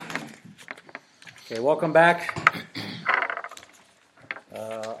Okay, welcome back.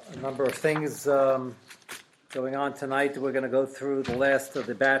 A number of things going on tonight. We're going to go through the last of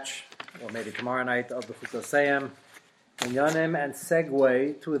the batch, or maybe tomorrow night, of the Chukosayim and Yanim, and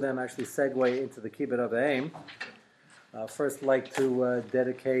segue, two of them actually segue into the Kibbut of Aim. First, I'd like to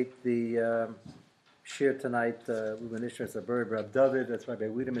dedicate the shir tonight, Ruben Ishmael's a bird, Rab David, that's Rabbi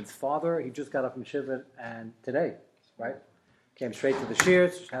Wiedemann's father. He just got up from Shiva, and today, right? Came straight to the shir,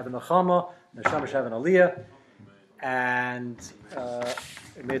 having a chama, the Shamash having a aliyah, and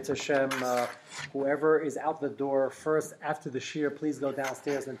Mitzvah Hashem, whoever is out the door first after the shir, please go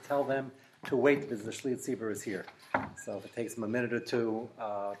downstairs and tell them to wait because the Shliat Tzibur is here. So if it takes them a minute or two,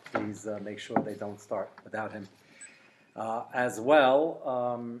 please make sure they don't start without him. As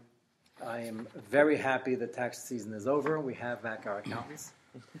well, I am very happy the tax season is over. We have back our accountants.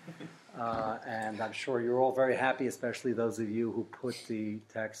 And I'm sure you're all very happy, especially those of you who put the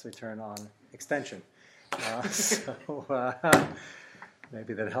tax return on extension.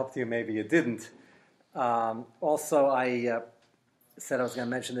 Maybe that helped you, maybe it didn't. Also, I said I was going to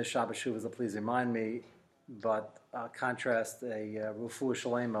mention this Shabbat Shuvah, so please remind me. But contrast a Rufu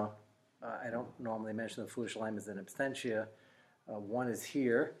Shalema. I don't normally mention the Rufu Shalema as an abstentia. One is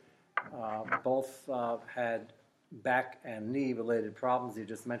here. Both had back and knee related problems. You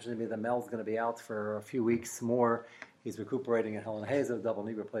just mentioned to me that Mel's going to be out for a few weeks more. He's recuperating at Helen Hayes, a double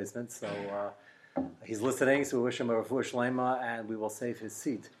knee replacement. So he's listening, so we wish him a refuah shlema, and we will save his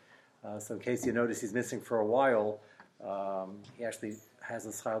seat. So in case you notice he's missing for a while, he actually has a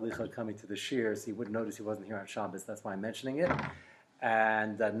schar licha coming to the shears. He wouldn't notice he wasn't here on Shabbos. That's why I'm mentioning it.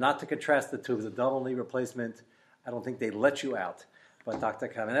 And not to contrast the two, as a double knee replacement, I don't think they let you out. But Dr.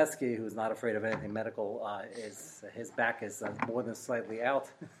 Kamenetsky, who's not afraid of anything medical, his back is more than slightly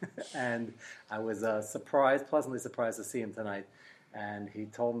out. And I was pleasantly surprised to see him tonight. And he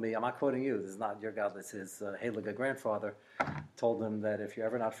told me, I'm not quoting you, this is not your God, this is Haliga grandfather, told him that if you're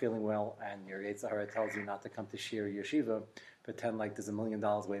ever not feeling well and your Yetzer Hara tells you not to come to Shir Yeshiva, pretend like there's $1 million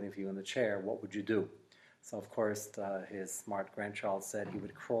waiting for you in the chair, what would you do? So, of course, his smart grandchild said he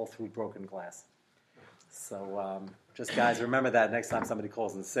would crawl through broken glass. So, just guys, remember that next time somebody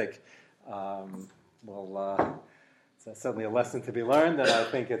calls in sick. It's certainly a lesson to be learned, and I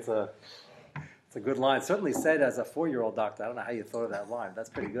think it's a good line. Certainly said as a 4-year-old doctor. I don't know how you thought of that line. That's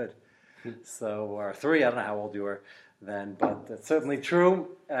pretty good. So, or 3, I don't know how old you were then, but it's certainly true.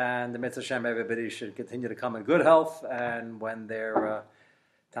 And the Mitzvah Hashem, everybody should continue to come in good health, and when their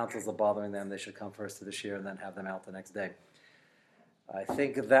tonsils are bothering them, they should come first to the shir and then have them out the next day. I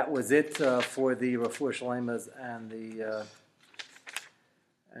think that was it for the Refuah Shalemas and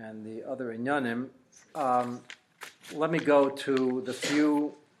the other Inyanim. Let me go to the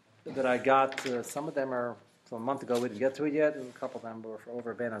few that I got. Some of them are from a month ago. We didn't get to it yet. And a couple of them were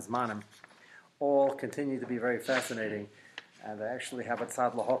over Ben Azmanim. All continue to be very fascinating. And I actually have a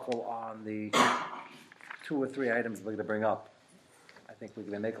tzad lahokol on the 2 or 3 items we're going to bring up. I think we're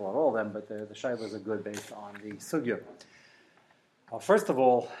going to make a lot of all of them, but the shaylas are good based on the sugya. First of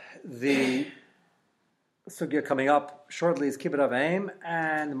all, the sugya coming up shortly is Kibbut of Aim,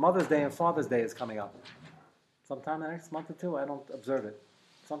 and Mother's Day and Father's Day is coming up. Sometime in the next month or two, I don't observe it.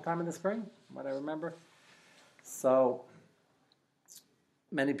 Sometime in the spring, what I remember. So,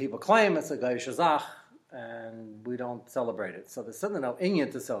 many people claim it's a Gai Shazach, and we don't celebrate it. So there's certainly no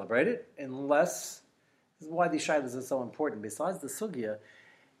inyan to celebrate it, unless, this is why these shaylas are so important. Besides the sugya,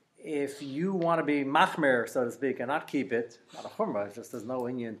 if you want to be machmer, so to speak, and not keep it, not a chumrah, just there's no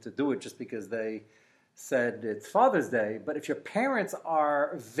inyan to do it just because they said it's Father's Day. But if your parents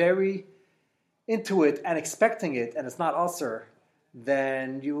are very into it and expecting it, and it's not usher,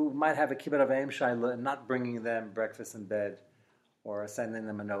 then you might have a kibbut of aim shayla and not bringing them breakfast in bed, or sending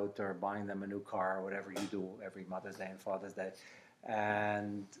them a note, or buying them a new car, or whatever you do every Mother's Day and Father's Day.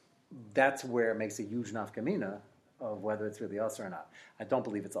 And that's where it makes a huge nafkamina of whether it's really usher or not. I don't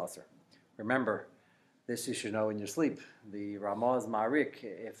believe it's usher. Remember, this you should know in your sleep. The Ramaz Ma'arik,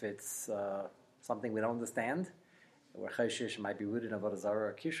 if it's something we don't understand, where Chayshish might be rooted in Avodah Zarah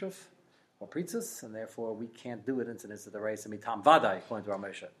or Kishuf or Pretzels, and therefore we can't do it incidents of the race and mitam vadai, according to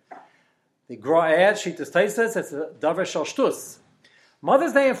Ramesha. The Gro'ayat Shitas Taises, it's a Davar Shal Shtus.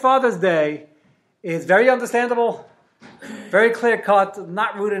 Mother's Day and Father's Day is very understandable, very clear cut,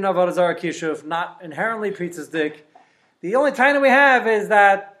 not rooted in Avodah Zarah Kishuf, not inherently Pretzelsdik. The only time that we have is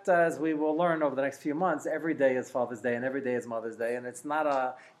that, as we will learn over the next few months, every day is Father's Day and every day is Mother's Day, and it's not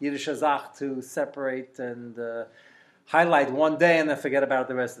a Yiddish Azach to separate and highlight one day and then forget about it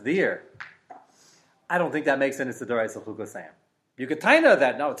the rest of the year. I don't think that makes sense to Dorais of Chukosayim. You could taina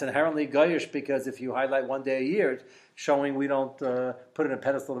that. No, it's inherently goyish because if you highlight one day a year, showing we don't put it in a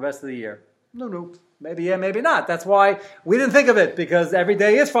pedestal the rest of the year. No. Maybe yeah, maybe not. That's why we didn't think of it, because every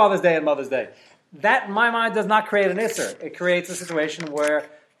day is Father's Day and Mother's Day. That, in my mind, does not create an isser. It creates a situation where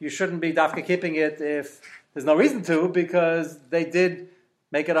you shouldn't be dafka keeping it if there's no reason to, because they did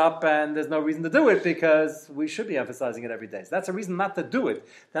make it up and there's no reason to do it, because we should be emphasizing it every day. So that's a reason not to do it.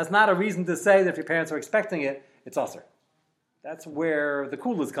 That's not a reason to say that if your parents are expecting it, it's usher. That's where the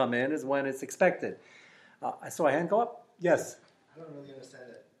coolers come in, is when it's expected. I saw a hand go up. Yes? I don't really understand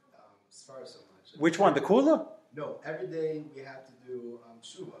it as far as so much. Which one, the cooler? No, every day we have to do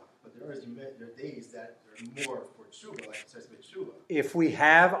tshuva, but there are days that are more for tshuva, like it says with tshuva. If we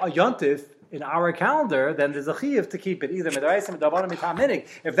have a yontif in our calendar, then there's a chiyuv to keep it, either midrasim, midabanim, mitaminig.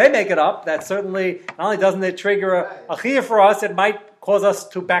 If they make it up, that certainly, not only doesn't it trigger a chiyuv for us, it might cause us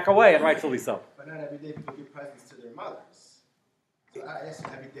to back away, and rightfully so. But not every day people give presents to their mothers. So I assume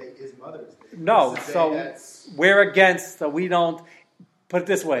every day is Mother's Day. No, so we're against, so we don't, put it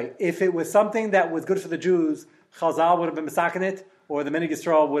this way, if it was something that was good for the Jews, Chazal would have been misakin it, or the Minig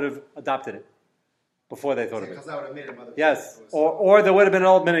Yisrael would have adopted it before they thought of it. Chazal would have made it Mother's Day. Yes, or there would have been an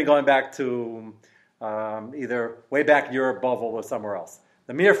old Minig going back to either way back in Europe, Bavel, or somewhere else.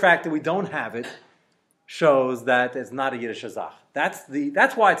 The mere fact that we don't have it shows that it's not a Yiddish Shazach.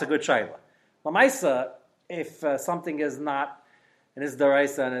 That's why it's a good shayla. Lamaisa, if something is not, and it's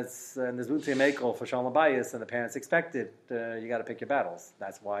daraisa and there's muti mekel for shalom bayis, and the parents expect it, you got to pick your battles.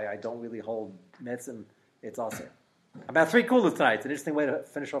 That's why I don't really hold metzim. It's also about 3 coolers tonight. It's an interesting way to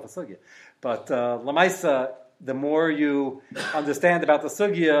finish off a sugya. But lamaisa, the more you understand about the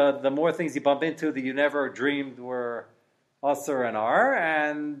sugya, the more things you bump into that you never dreamed were asur and are.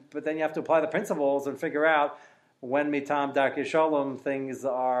 But then you have to apply the principles and figure out when mitam darkei shalom things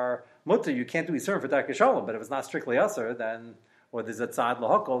are mutter. You can't do isurim for darkei shalom, but if it's not strictly asur, then, or there's a tzad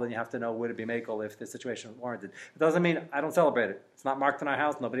lahokol, then you have to know would it be makel if the situation warranted. It doesn't mean I don't celebrate it. It's not marked in our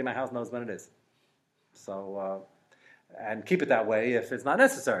house. Nobody in my house knows when it is. So, and keep it that way if it's not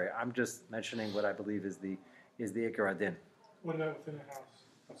necessary. I'm just mentioning what I believe is the ikar adin. What about within a house?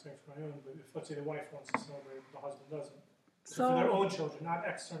 I'm saying for my own, but if let's say the wife wants to celebrate, the husband doesn't. So for their own children, not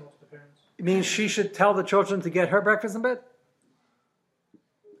external to the parents. You mean she should tell the children to get her breakfast in bed?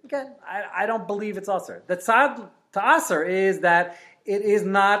 Again, I don't believe it's asr. The tzad to asr is that it is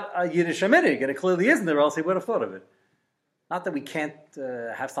not a Yiddish minig, and it clearly isn't, or else he would have thought of it. Not that we can't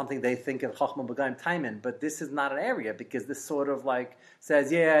have something they think of Chachma B'Gaim time in, but this is not an area, because this sort of like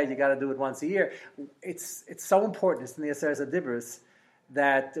says, yeah, you got to do it once a year. It's so important, it's in the Aseret HaDibros,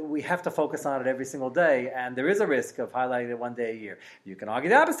 that we have to focus on it every single day, and there is a risk of highlighting it one day a year. You can argue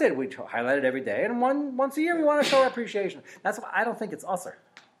the opposite. We highlight it every day, and once a year we want to show our appreciation. That's why I don't think it's usher.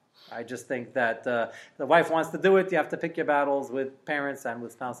 I just think that the wife wants to do it. You have to pick your battles with parents and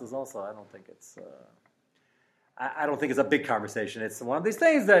with spouses also. I don't think it's I don't think it's a big conversation. It's one of these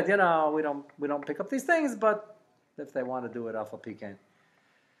things that, we don't pick up these things, but if they want to do it, alpha pecan.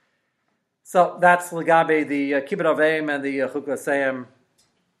 So that's Lagabe, the Kibbut Avim and the Chukah Seim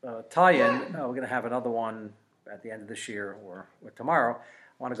tie-in. We're going to have another one at the end of this year or tomorrow.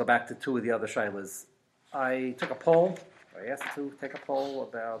 I want to go back to 2 of the other shaylas. I took a poll. I asked to take a poll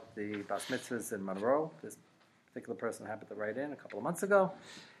about the Bas Mitzvahs in Monroe. This particular person happened to write in a couple of months ago.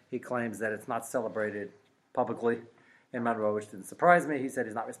 He claims that it's not celebrated publicly in Monroe, which didn't surprise me. He said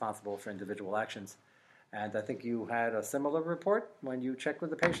he's not responsible for individual actions. And I think you had a similar report when you checked with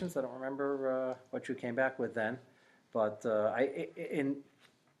the patients. I don't remember what you came back with then. But in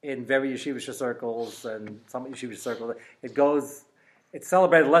very yeshivish circles and some yeshivish circles, it's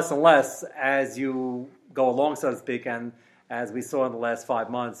celebrated less and less as you go along, so to speak, and as we saw in the last 5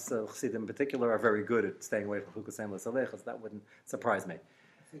 months, Chassidim in particular are very good at staying away from Chukah Seim L'Salechos. That wouldn't surprise me.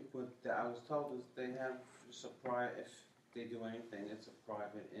 I think what I was told is they have just if they do anything, it's a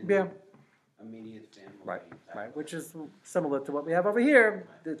private, immediate family. Right, which is similar to what we have over here.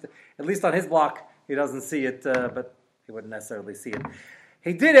 At least on his block, he doesn't see it, but he wouldn't necessarily see it.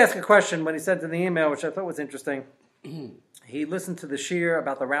 He did ask a question when he sent in the email, which I thought was interesting. He listened to the shir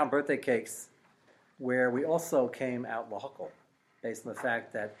about the round birthday cakes, where we also came out lahakol, based on the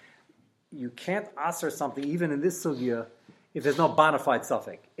fact that you can't asr something, even in this sugya, if there's no bona fide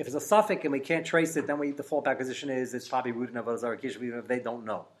suffix. If it's a suffix and we can't trace it, then the fallback position is it's probably rooted in Avodah Zarah Kishv, even if they don't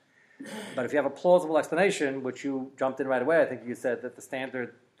know. But if you have a plausible explanation, which you jumped in right away, I think you said that the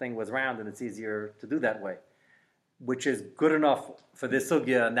standard thing was round and it's easier to do that way, which is good enough for this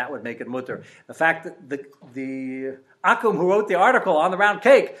sugya, and that would make it mutter. The fact that the Akum who wrote the article on the round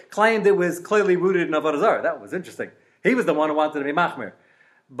cake claimed it was clearly rooted in Avodah Zarah. That was interesting. He was the one who wanted to be machmir.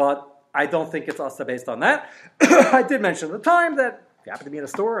 But I don't think it's also based on that. I did mention at the time that if you happen to be in a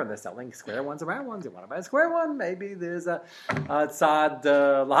store and they're selling square ones and round ones, you want to buy a square one, maybe there's a tzad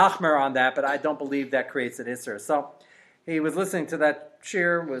lahachmer on that, but I don't believe that creates an isser. So he was listening to that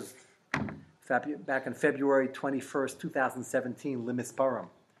shir, was back on February 21st, 2017, Limis Purim.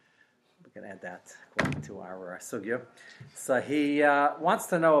 We can add that according to our sugya. So he wants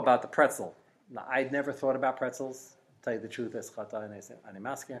to know about the pretzel. Now, I'd never thought about pretzels. To tell you the truth, I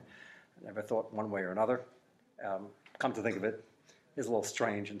never thought one way or another. Come to think of it, it's a little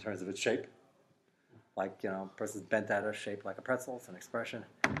strange in terms of its shape. Like, a person's bent out of shape like a pretzel. It's an expression.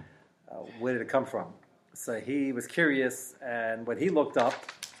 Where did it come from? So he was curious, and when he looked up,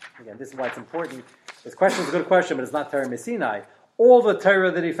 again, this is why it's important. This question is a good question, but it's not Torah Sinai. All the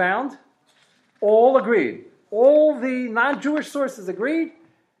Torah that he found, all agreed. All the non-Jewish sources agreed.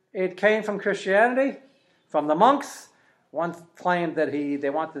 It came from Christianity, from the monks. One claimed that they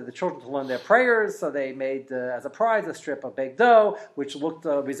wanted the children to learn their prayers, so they made, as a prize, a strip of baked dough, which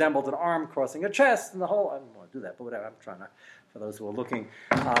resembled an arm crossing a chest, and the whole, I don't want to do that, but whatever, I'm trying to, for those who are looking,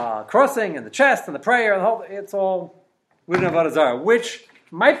 crossing, and the chest, and the prayer, and the whole, it's all written of Avodah Zarah, which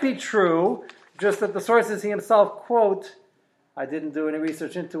might be true, just that the sources he himself quote, I didn't do any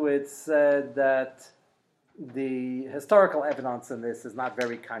research into it, said that the historical evidence in this is not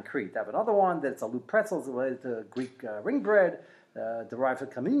very concrete. I have another one that's a loop pretzels related to Greek ring bread, derived from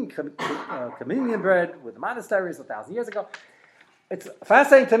communion bread with the monasteries 1,000 years ago. It's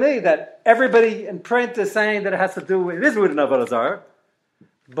fascinating to me that everybody in print is saying that it is rooted in Avodah Zarah,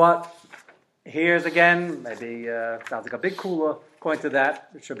 but here's again, maybe sounds like a big kula. According to that,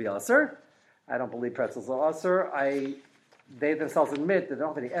 it should be asur. I don't believe pretzels are asur. They themselves admit that they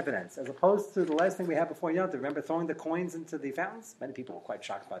don't have any evidence. As opposed to the last thing we had before Yom Tov, remember throwing the coins into the fountains? Many people were quite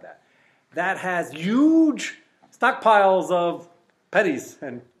shocked by that. That has huge stockpiles of pennies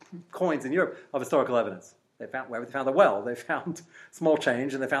and coins in Europe of historical evidence. Wherever they found a well, they found small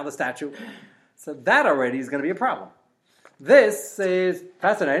change, and they found the statue. So that already is going to be a problem. This is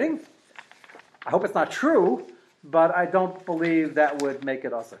fascinating. I hope it's not true, but I don't believe that would make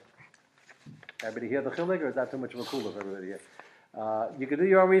it asur. Everybody hear the chilik, or is that too much of a kula for everybody here? You can do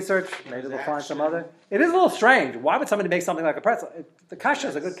your own research. Maybe we'll find some other. It is a little strange. Why would somebody make something like a pretzel? The kasha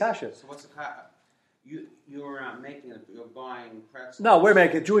is a good kasha. So what's the kasha? You're making it. You're buying pretzels. No, we're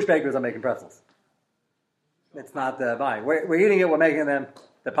making. Jewish bakers are making pretzels. It's not buying. We're eating it. We're making them.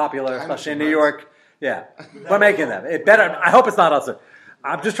 They're popular, especially in New York. Yeah, we're making them. It better. I hope it's not us.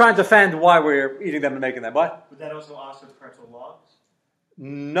 I'm just trying to defend why we're eating them and making them. What? Would that also asur pretzel logs?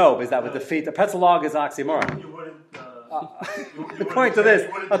 No, because that would defeat the pretzel log is oxymoron. You wouldn't. According to this,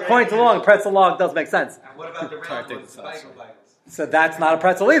 according to the log, pretzel log does make sense. And what about the round ones, the bagel bagels? So that's not a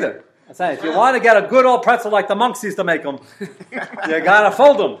pretzel either. I'm saying if you want to get a good old pretzel like the monks used to make them, you gotta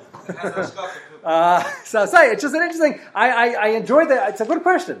fold them. So say it's just an interesting. I enjoyed that. It's a good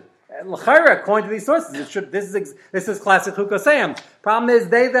question. L'chayra, according to these sources, this is classic Hukosayim. Problem is,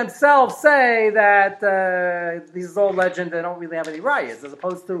 they themselves say that this is all legend. They don't really have any rayas, as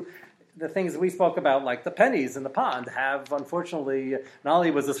opposed to the things we spoke about, like the pennies in the pond, have unfortunately not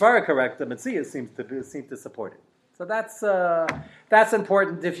only was the svara correct, the Metziah seem to support it. So that's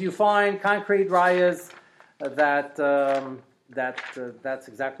important. If you find concrete rayas that's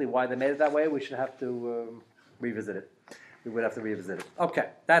exactly why they made it that way, we should have to revisit it. We would have to revisit it. Okay,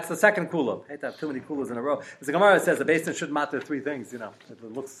 that's the second kula. I hate to have too many kulas in a row. As the Gemara says, the basin should matter three things. It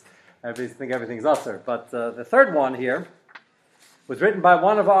looks, everything's asur. But the third one here was written by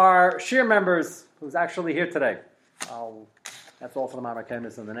one of our shir members who's actually here today. That's all for the Mama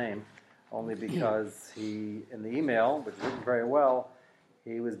Kemis in the name, only because he, in the email, which is written very well,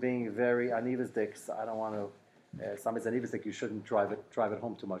 he was being very anivisdik. So I don't want to. Somebody's anivisdik. You shouldn't drive it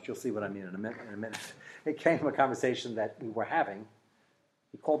home too much. You'll see what I mean in a minute. It came from a conversation that we were having.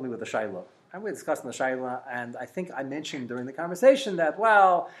 He called me with a shayla, and we were discussing the shayla, and I think I mentioned during the conversation that,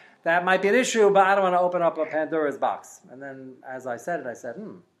 well, that might be an issue, but I don't want to open up a Pandora's box. And then, as I said it, I said,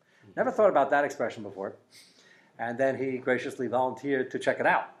 never thought about that expression before. And then he graciously volunteered to check it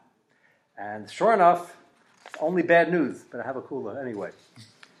out. And sure enough, only bad news, but I have a kula anyway.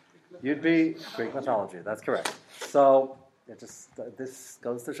 You'd be Greek mythology, that's correct. So, this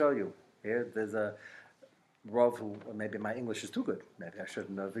goes to show you. Here, there's a Rav who, maybe my English is too good. Maybe I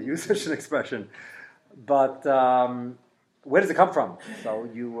shouldn't have used such an expression. But where does it come from? So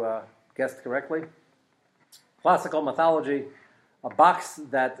you guessed correctly. Classical mythology, a box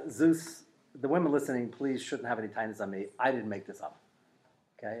that Zeus, the women listening, please shouldn't have any tinus on me. I didn't make this up.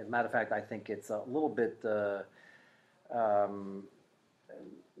 Okay. As a matter of fact, I think it's a little bit, in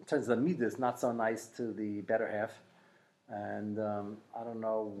terms of the midas, not so nice to the better half. And I don't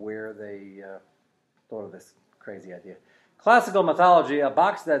know where they thought of this crazy idea. Classical mythology, a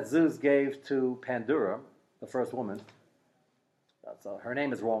box that Zeus gave to Pandora, the first woman. So her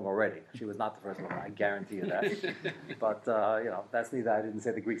name is wrong already. She was not the first woman. I guarantee you that. But that's neither. I didn't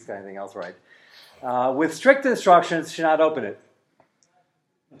say the Greeks got anything else right. With strict instructions, she should not open it.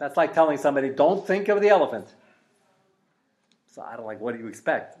 That's like telling somebody, "Don't think of the elephant." So I don't like. What do you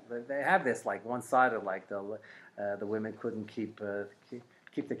expect? They have this like one-sided, like the women couldn't keep the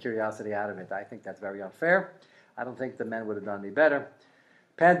curiosity out of it. I think that's very unfair. I don't think the men would have done any better.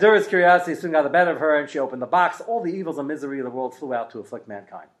 Pandora's curiosity soon got the better of her, and she opened the box. All the evils and misery of the world flew out to afflict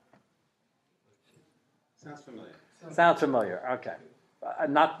mankind. Sounds familiar. Sounds familiar. Okay.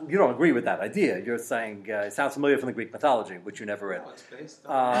 You don't agree with that idea. You're saying it sounds familiar from the Greek mythology, which you never read. No, it's based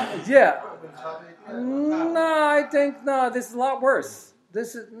on Yeah. No, I think this is a lot worse.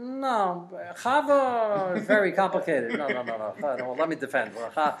 This is Chava is very complicated. No. Let me defend.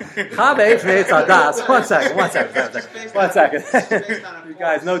 Chava ifnei tzadas. One second. You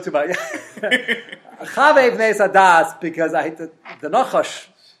guys know too much. Chava ifnei tzadas because the Nachash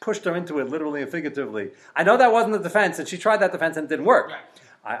pushed her into it literally and figuratively. I know that wasn't the defense, and she tried that defense and it didn't work.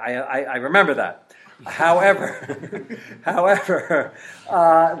 I remember that. However,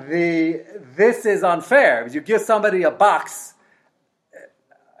 this is unfair. If you give somebody a box,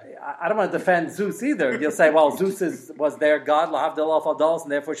 I don't want to defend Zeus either. You'll say, well, Zeus was their god, lahavdil alf adults,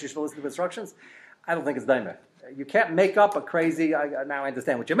 and therefore she should listen to instructions. I don't think it's daimah. You can't make up a crazy. Now I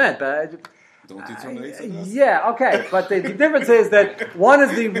understand what you meant, but don't you tell me? Yeah, okay. But the difference is that one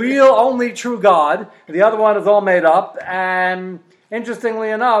is the real, only true God, and the other one is all made up. And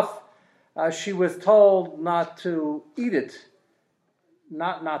interestingly enough, she was told not to eat it,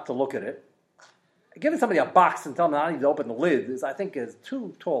 not to look at it. Giving somebody a box and telling them not even to open the lid is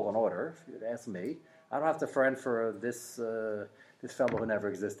too tall an order, if you'd ask me. I don't have to friend for this fellow who never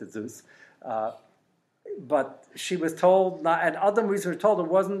existed, Zeus. But she was told not, and Adam Rishon was told it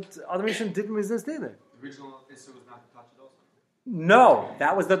wasn't. Adam Rishon didn't resist either. The original issue was not to touch it also. No,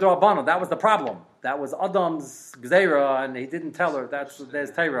 that was the D'Rabbanan. That was the problem. That was Adam's Gzeira, and he didn't tell her.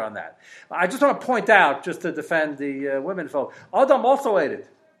 There's Torah on that. I just want to point out, just to defend the women folk, Adam also ate it.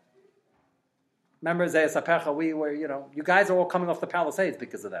 Remember, Zeyasapecha, you guys are all coming off the Palisades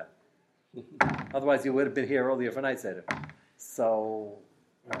because of that. Otherwise, you would have been here earlier for Night Seder. So,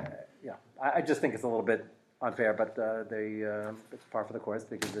 I just think it's a little bit unfair, but it's par for the course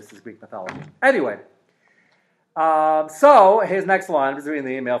because this is Greek mythology. Anyway, so his next line, I was reading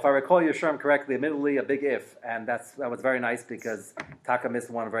the email. If I recall Yeshurim correctly, admittedly a big if, and that was very nice because Taka missed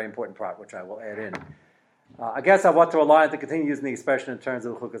one very important part, which I will add in. I guess I want to rely on to continue using the expression in terms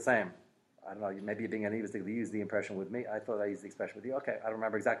of Chukasem. I don't know, maybe you're being uneven to use the impression with me. I thought I used the expression with you. Okay, I don't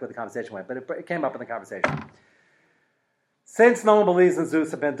remember exactly what the conversation went, but it came up in the conversation. Since no one believes in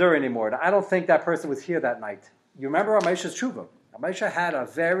Zeus and Pandora anymore, I don't think that person was here that night. You remember Ramesha's tshuva. Ramesha had a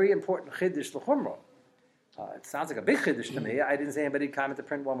very important chiddush l'chumrah. It sounds like a big chiddush to me. I didn't see anybody comment to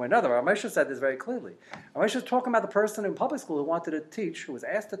print one way or another. Ramesha said this very clearly. Ramesha was talking about the person in public school who was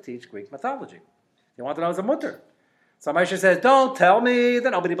asked to teach Greek mythology. He wanted to know as a mutter. So Moshe says, don't tell me that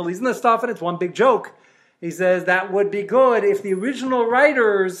nobody believes in this stuff and it's one big joke. He says that would be good if the original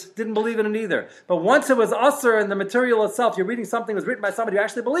writers didn't believe in it either. But once it was usher in the material itself, you're reading something that was written by somebody who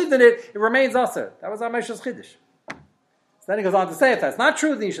actually believed in it, it remains usher. That was Moshe's chiddush. So then he goes on to say, if that's not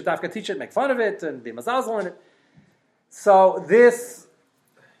true, then you should have to teach it, make fun of it, and be mazazel in it. So this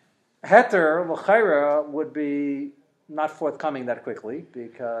heter, l'chaira, would be not forthcoming that quickly,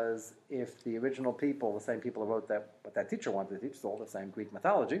 because if the original people, the same people who wrote what that teacher wanted to teach, is all the same Greek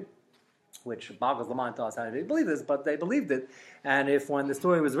mythology, which boggles the mind to us how they believe this, but they believed it. And if when the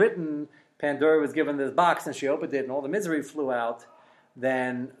story was written, Pandora was given this box and she opened it and all the misery flew out,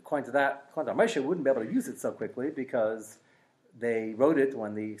 then according to Moshe, wouldn't be able to use it so quickly because they wrote it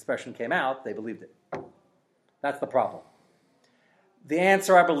when the expression came out, they believed it. That's the problem. The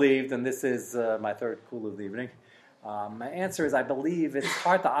answer I believed, and this is my third kula of the evening, my answer is I believe it's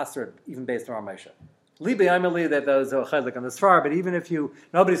hard to answer it even based on Moshe. Libi, I believe that those are chedek on the sfar, but even if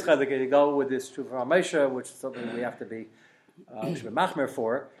nobody's chedek, you go with this to Ramesha, which is something we have to be machmer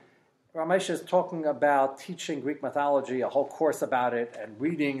for. Ramesha is talking about teaching Greek mythology, a whole course about it, and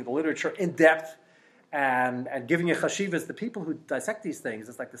reading the literature in depth, and giving you chashivas. The people who dissect these things,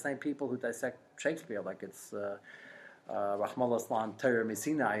 it's like the same people who dissect Shakespeare, like it's Rahman Aslan Torah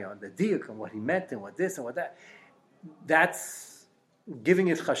Messinai on the diuk and what he meant and what this and what that. That's giving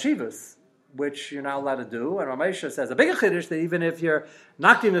it chashivas, which you're not allowed to do. And Ramesha says a bigger chiddush that even if you're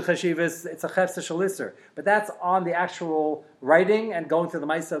not giving chashivas, it's a chefsa shalisser. But that's on the actual writing and going through the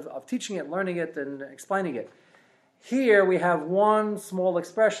mice of teaching it, learning it, and explaining it. Here we have one small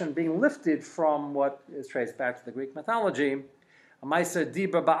expression being lifted from what is traced back to the Greek mythology. A Maisa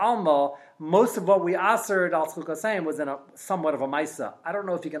Dibra Ba'alma, most of what we asered al Tzchukasayim was in somewhat of a Maisa. I don't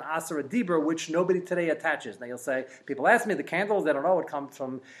know if you can aser a Dibra, which nobody today attaches. Now you'll say, people ask me, the candles, they don't know it comes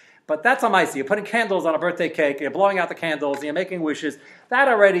from, but that's a Maisa. You're putting candles on a birthday cake, you're blowing out the candles, and you're making wishes. That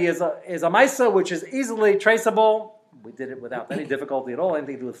already is a Maisa, which is easily traceable. We did it without any difficulty at all.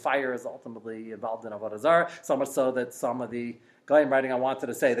 Anything to do with fire is ultimately involved in Avodah Zarah, so much so that some of the Goyim writing I wanted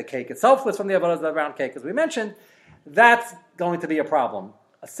to say the cake itself was from the Avodah Zarah round cake, as we mentioned. That's going to be a problem.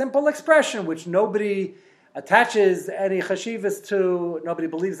 A simple expression which nobody attaches any chashivas to, nobody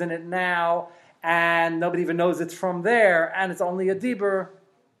believes in it now, and nobody even knows it's from there, and it's only a dibur.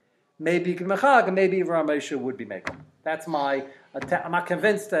 Maybe you can mechag, and maybe Ramesha would be making. That's my. I'm not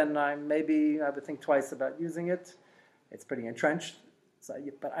convinced, and I would think twice about using it. It's pretty entrenched,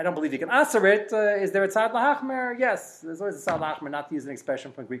 but I don't believe you can answer it. Is there a tzad lahachmer? Yes, there's always a tzad lahachmer not to use an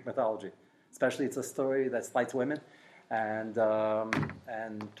expression from Greek mythology. Especially, it's a story that slights women and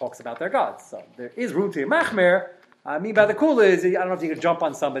talks about their gods. So there is room to machmer. I mean, by the cool is, I don't know if you can jump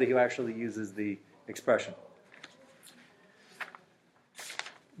on somebody who actually uses the expression.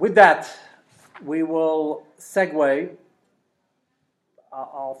 With that, we will segue.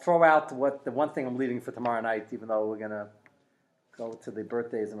 I'll throw out the one thing I'm leaving for tomorrow night, even though we're going to go to the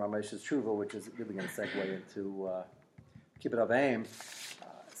birthdays and Ramesh's Tshuva, which is really going to segue into Kibbut Avayim.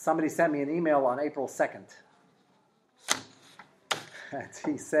 Somebody sent me an email on April 2nd. And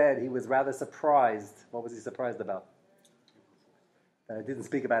he said he was rather surprised. What was he surprised about? That I didn't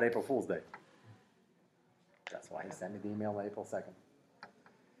speak about April Fool's Day. That's why he sent me the email on April 2nd.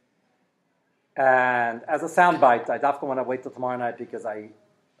 And as a soundbite, I definitely want to wait till tomorrow night because I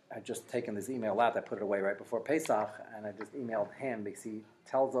had just taken this email out. I put it away right before Pesach, and I just emailed him because he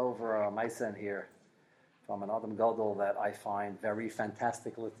tells over a Maisa in here from an Adam Gadol that I find very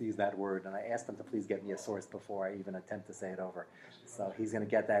fantastic. Let's use that word. And I asked him to please get me a source before I even attempt to say it over. So he's going to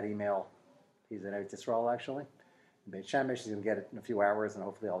get that email. He's in Eretz Yisrael, actually. In Beit Shemesh. He's going to get it in a few hours, and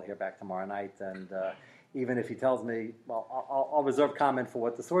hopefully I'll hear back tomorrow night. And even if he tells me, well, I'll reserve comment for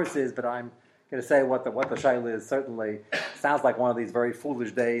what the source is, but I'm going to say what the shaila is. Certainly sounds like one of these very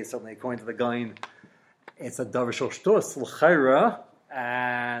foolish days, certainly according to the Gaon. It's a davar shel shtus, l'chayra.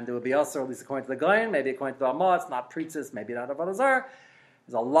 And it would be also, at least according to the Gaon, maybe according to the Amma, it's not Pretzels, maybe not Avodah Zarah.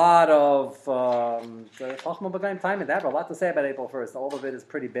 There's a lot of Chachma B'Gaim time in that, but a lot to say about April 1st. All of it is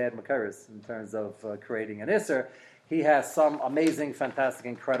pretty bad Makaris in terms of creating an Isser. He has some amazing, fantastic,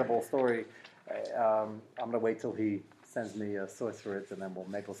 incredible story. I'm going to wait till he sends me a source for it, and then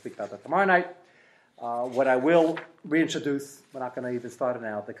we'll speak about that tomorrow night. What I will reintroduce, we're not going to even start it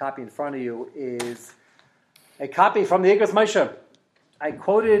now, the copy in front of you is a copy from the Igros Moshe. I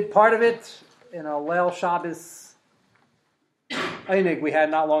quoted part of it in a Leil Shabbos Einig we had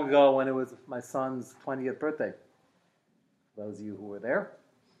not long ago when it was my son's 20th birthday. For those of you who were there.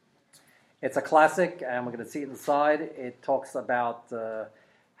 It's a classic, and we're going to see it inside. It talks about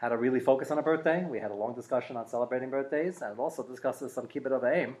how to really focus on a birthday. We had a long discussion on celebrating birthdays, and it also discusses some Kibbut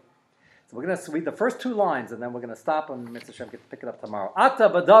Avayim. So we're going to read the first two lines, and then we're going to stop, and Mr. Shem gets to pick it up tomorrow. Ata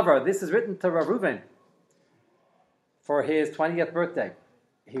Badavar, this is written to Rav Reuven. For his 20th birthday,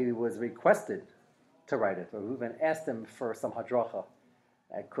 he was requested to write it. Reuven asked him for some hadracha.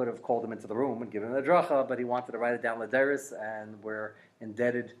 I could have called him into the room and given him the hadracha, but he wanted to write it down l'deris, and we're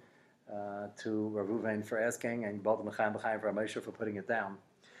indebted to Reuven for asking, and both L'chaim for Moshe for putting it down.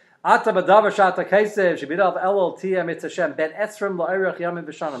 Ata b'davar shata kaisev shebidav elul tia mitzashem ben esrim la'erech yamim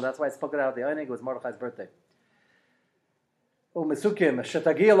v'shanim. That's why I spoke it out of the Einig. It was Mordechai's birthday. U'mesukim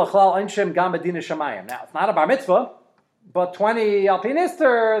shetagia l'chlal einshem gam b'dina shamayim. Now, it's not a bar mitzvah, but 20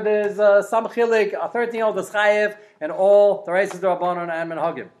 alpinister, there's some chilik, a 13-year-old is chayev, and all the races are Rabbanon and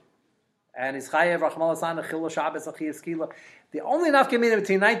Menhagim. And he's chayev, Rachmal Hasan, Chilo Shabbos, Achiv Skila. The only nafkamina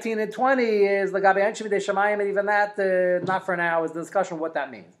between 19 and 20 is the Gabi Anshim de Shamayim, and even that, not for now, is the discussion of what that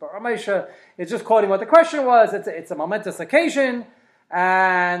means. But Ramesha is just quoting what the question was. It's a momentous occasion,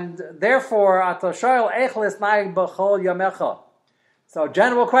 and therefore, Atoshoyel Echlis Naig B'chol Yamecha. So,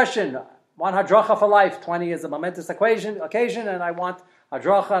 general question. One hadracha for life. 20 is a momentous occasion, and I want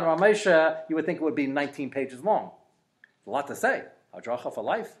hadracha and Ramesha. You would think it would be 19 pages long. It's a lot to say. Hadracha for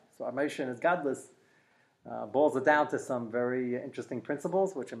life. So Ramesha and his godless boils it down to some very interesting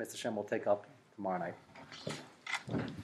principles, which Mr. Shem will take up tomorrow night.